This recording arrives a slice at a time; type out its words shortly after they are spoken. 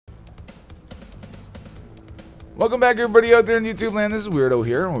Welcome back, everybody out there in YouTube land. This is Weirdo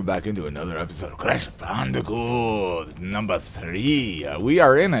here, and we're back into another episode of Crash Bandicoot number 3. We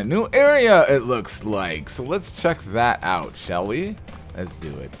are in a new area, it looks like. So let's check that out, shall we? Let's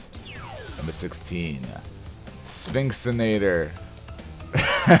do it. Number 16. Sphinxinator.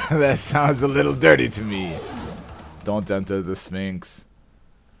 That sounds a little dirty to me. Don't enter the Sphinx.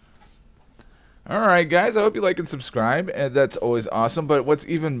 Alright guys, I hope you like and subscribe, and that's always awesome, but what's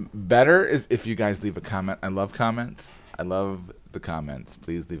even better is if you guys leave a comment. I love comments. I love the comments.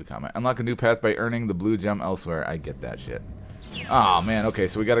 Please leave a comment. Unlock a new path by earning the blue gem elsewhere. I get that shit. Oh man, okay,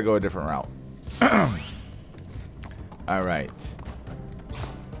 so we gotta go a different route. Alright.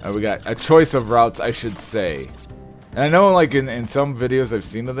 We got a choice of routes, I should say. And I know like in some videos I've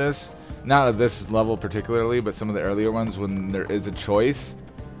seen of this, not at this level particularly, but some of the earlier ones when there is a choice,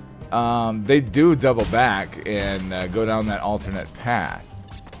 they do double back and go down that alternate path.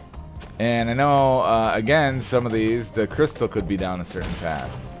 And I know, again, some of these, the crystal could be down a certain path.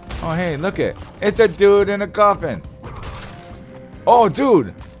 Oh, hey, look it. It's a dude in a coffin. Oh,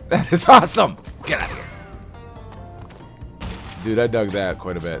 dude. That is awesome. Get out of here. Dude, I dug that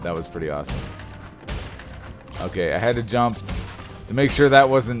quite a bit. That was pretty awesome. Okay, I had to jump to make sure that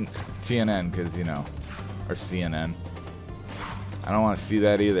wasn't TNN, because, you know, or CNN. I don't want to see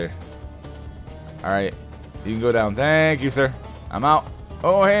that either. Alright, you can go down. Thank you, sir. I'm out.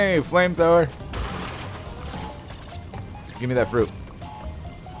 Oh, hey, flamethrower. Give me that fruit.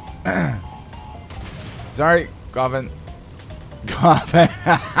 Sorry, coffin. Coffin.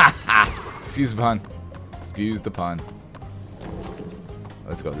 Excuse the pun. Excuse the pun.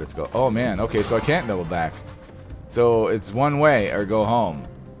 Let's go, let's go. Oh, man. Okay, so I can't double back. So it's one way or go home.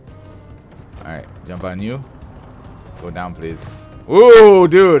 Alright, jump on you. Go down, please. Ooh,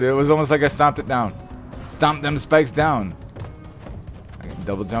 dude, it was almost like I stomped it down. Stomped them spikes down. I can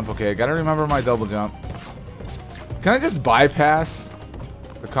double jump. Okay, I gotta remember my double jump. Can I just bypass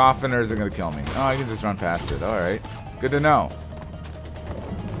the coffin, or is it gonna kill me? Oh, I can just run past it. Alright, good to know.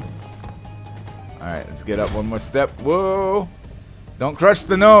 Alright, let's get up one more step. Whoa! Don't crush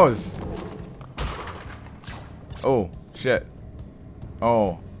the nose! Oh, shit.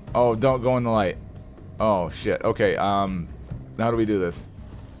 Oh, don't go in the light. Oh, shit. Okay, how do we do this?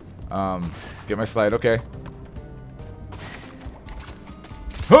 Get my slide, okay.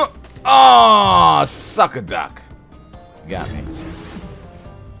 Huh! Oh, suck a duck. You got me.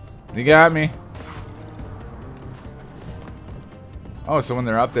 You got me. Oh, so when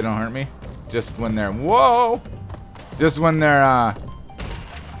they're up, they don't hurt me? Just when they're... Whoa! Just when they're,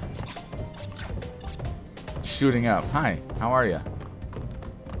 shooting up. Hi, how are you?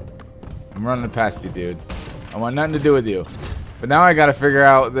 I'm running past you, dude. I want nothing to do with you. But now I gotta figure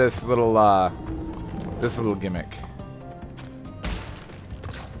out this little gimmick.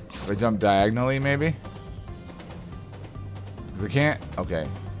 If I jump diagonally, maybe? Because I can't? Okay.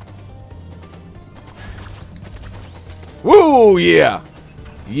 Woo! Yeah!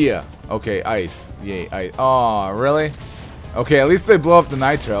 Yeah. Okay, ice. Yay, ice. Oh, really? Okay, at least they blow up the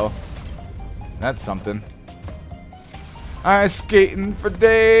nitro. That's something. I'm skating for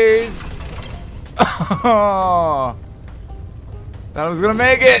days! Oh! Thought I was gonna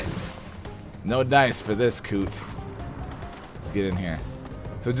make it! No dice for this, Coot. Let's get in here.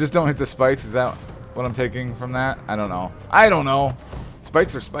 So just don't hit the spikes, is that what I'm taking from that? I don't know. I don't know!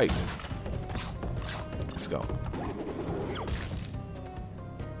 Spikes are spikes. Let's go.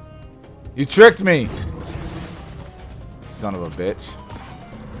 You tricked me! Son of a bitch.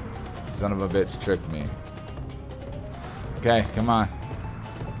 Son of a bitch tricked me. Okay, come on.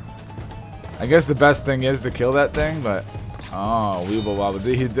 I guess the best thing is to kill that thing, but... Oh, weeble wobble.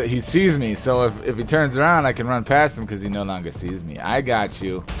 He sees me, so if he turns around, I can run past him because he no longer sees me. I got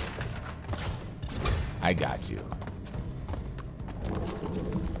you. I got you.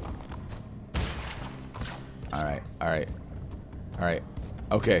 Alright, alright. Alright.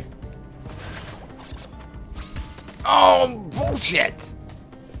 Okay. Oh, bullshit!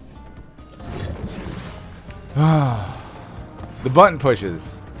 The button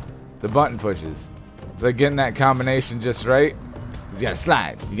pushes. The button pushes. It's like getting that combination just right. You gotta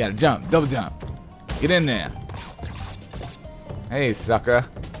slide. You gotta jump. Double jump. Get in there. Hey, sucker.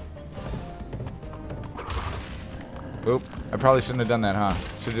 Oop. I probably shouldn't have done that, huh?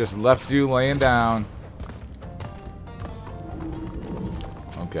 Should have just left you laying down.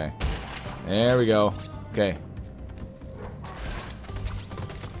 Okay. There we go. Okay.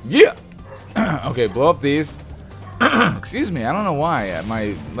 Yeah! Okay, blow up these. Excuse me, I don't know why.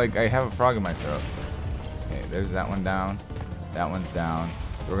 I have a frog in my throat. Okay, there's that one down. That one's down.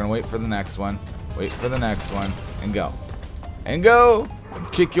 So we're gonna wait for the next one. Wait for the next one. And go. And go!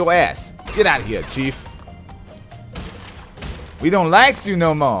 And kick your ass. Get out of here, Chief. We don't like you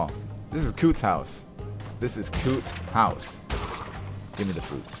no more. This is Coot's house. This is Coot's house. Give me the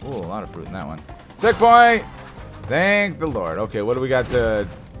fruits. Oh, a lot of fruit in that one. Checkpoint! Thank the Lord. Okay, what do we got to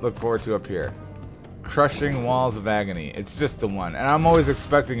look forward to up here? Crushing Walls of Agony. It's just the one. And I'm always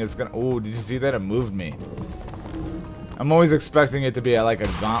expecting it's gonna... Oh, did you see that? It moved me. I'm always expecting it to be like a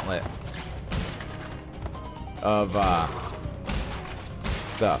gauntlet of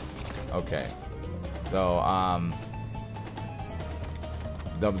stuff. Okay. So,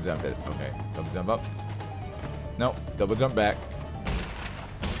 double jump it. Okay. Double jump up. Nope. Double jump back.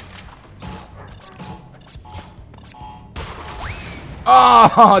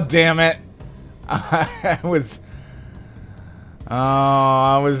 Oh, damn it. I was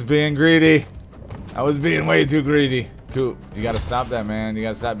being greedy. I was being way too greedy. Coot, you gotta stop that, man. You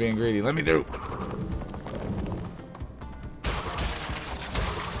gotta stop being greedy. Let me through.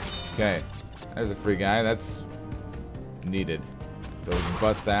 Okay. There's a free guy. That's needed. So we can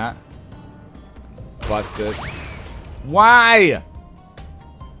bust that. Bust this. Why?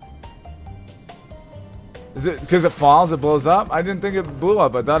 Is it because it falls, it blows up? I didn't think it blew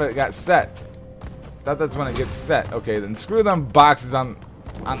up. I thought it got set. I thought that's when it gets set. Okay, then screw them boxes on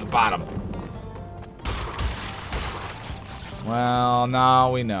the bottom. Well,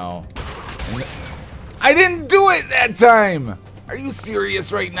 now we know. I didn't do it that time! Are you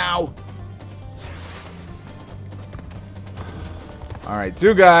serious right now? Alright,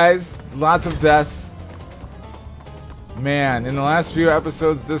 2 guys. Lots of deaths. Man, in the last few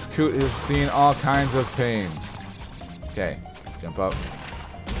episodes, this Coot has seen all kinds of pain. Okay, jump up.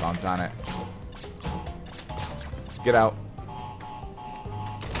 Bounce on it. Get out.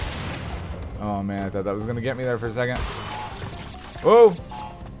 Oh man, I thought that was gonna get me there for a second. Whoa!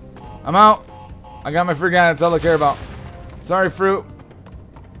 I'm out. I got my free guy. That's all I care about. Sorry, fruit.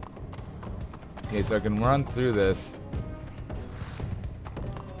 Okay, so I can run through this.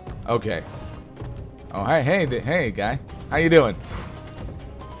 Okay. Oh, hey, guy. How you doing?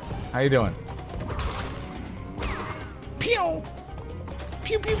 How you doing? Pew!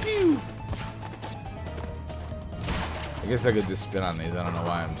 Pew, pew, pew! I guess I could just spin on these. I don't know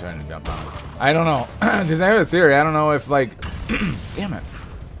why I'm trying to jump on them. I don't know. Because I have a theory. I don't know if, like... Damn it.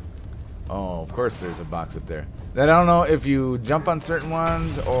 Oh, of course there's a box up there. That I don't know if you jump on certain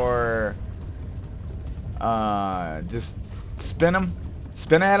ones or... just spin them.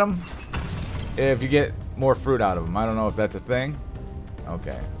 Spin at them. If you get more fruit out of them. I don't know if that's a thing.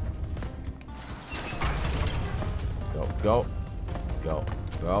 Okay. Go, go, go,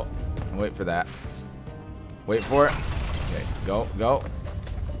 go. Wait for that. Wait for it. Okay, go, go.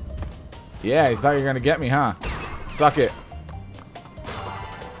 Yeah, you thought you were gonna get me, huh? Suck it.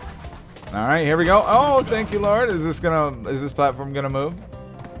 Alright, here we go. Oh, thank you, Lord. Is this platform gonna move?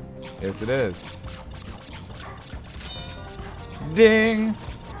 Yes, it is. Ding!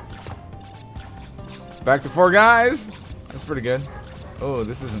 Back to 4 guys. That's pretty good. Oh,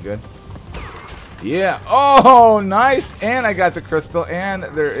 this isn't good. Yeah. Oh, nice. And I got the crystal. And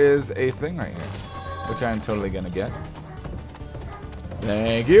there is a thing right here, which I'm totally going to get.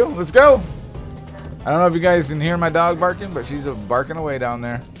 Thank you. Let's go. I don't know if you guys can hear my dog barking, but she's barking away down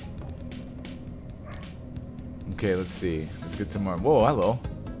there. Okay, let's see. Let's get some more. Whoa, hello.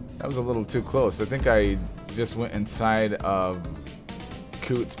 That was a little too close. I think I just went inside of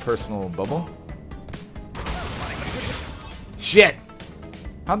Coot's personal bubble. Shit!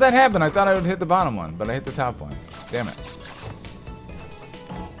 How'd that happen? I thought I would hit the bottom one, but I hit the top one. Damn it.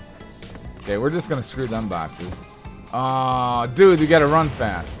 Okay, we're just gonna screw them boxes. Aw, dude, you gotta run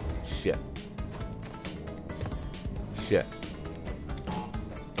fast. Shit. Shit.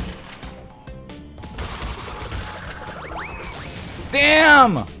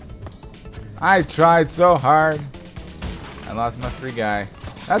 Damn! I tried so hard. I lost my free guy.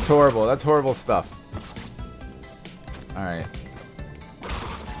 That's horrible. That's horrible stuff. Alright.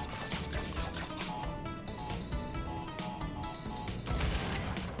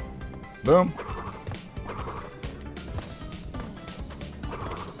 Boom.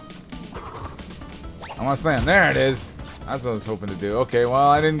 I want to slam. There it is. That's what I was hoping to do. Okay, well,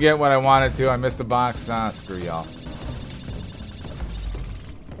 I didn't get what I wanted to. I missed the box. Ah, screw y'all.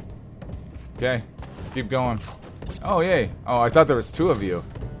 Okay, let's keep going. Oh, yay. Oh, I thought there was 2 of you.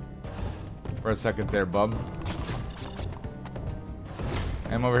 For a second there, bub.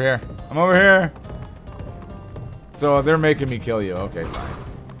 I'm over here. I'm over here. So they're making me kill you. Okay, fine.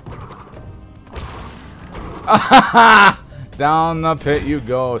 Down the pit you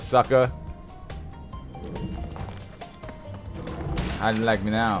go, sucker. How do you like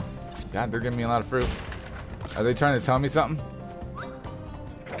me now? God, they're giving me a lot of fruit. Are they trying to tell me something?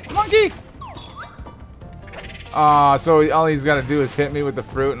 Monkey! So all he's got to do is hit me with the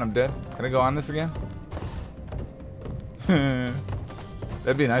fruit and I'm dead. Can I go on this again?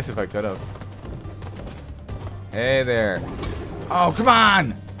 That'd be nice if I could have. Hey there. Oh, come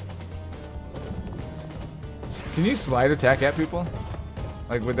on! Can you slide attack at people?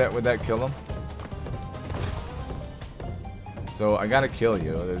 Like, would that kill them? So I gotta kill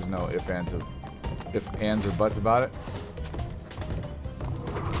you. There's no ifs, ands, or buts about it.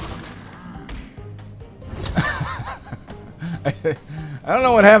 I don't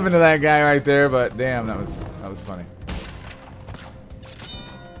know what happened to that guy right there, but damn, that was funny.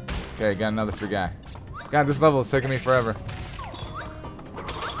 Okay, got another free guy. God, this level is taking me forever.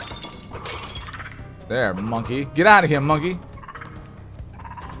 There, monkey. Get out of here, monkey.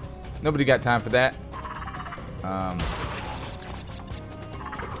 Nobody got time for that.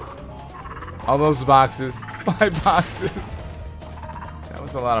 All those boxes. 5 boxes. That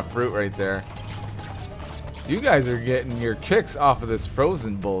was a lot of fruit right there. You guys are getting your kicks off of this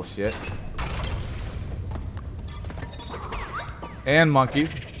frozen bullshit. And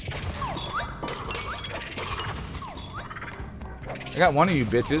monkeys. I got one of you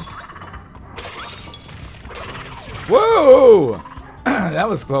bitches. Whoa! That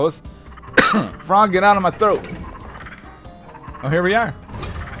was close. Frog, get out of my throat. Oh, here we are.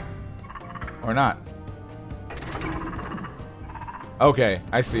 Or not. Okay,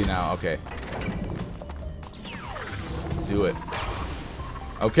 I see now. Okay. Let's do it.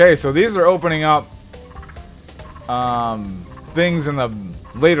 Okay, so these are opening up things in the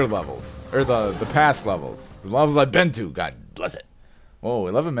later levels. Or the past levels. The levels I've been to. God bless it. Whoa,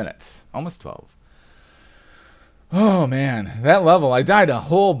 11 minutes. Almost 12. Oh, man. That level, I died a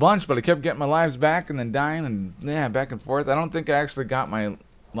whole bunch, but I kept getting my lives back and then dying and, yeah, back and forth. I don't think I actually got my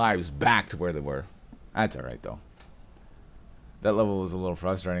lives back to where they were. That's alright, though. That level was a little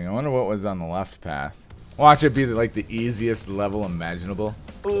frustrating. I wonder what was on the left path. Watch it be like the easiest level imaginable.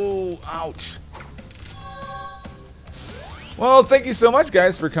 Ooh, ouch. Well, thank you so much,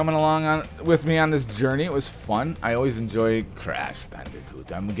 guys, for coming along with me on this journey. It was fun. I always enjoy Crash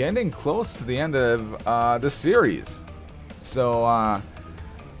Bandicoot. I'm getting close to the end of the series. So, I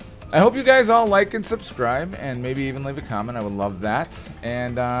hope you guys all like and subscribe, and maybe even leave a comment. I would love that.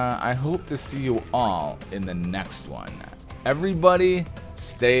 And I hope to see you all in the next one. Everybody,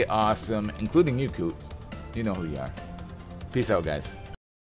 stay awesome, including you, Coot. You know who you are. Peace out, guys.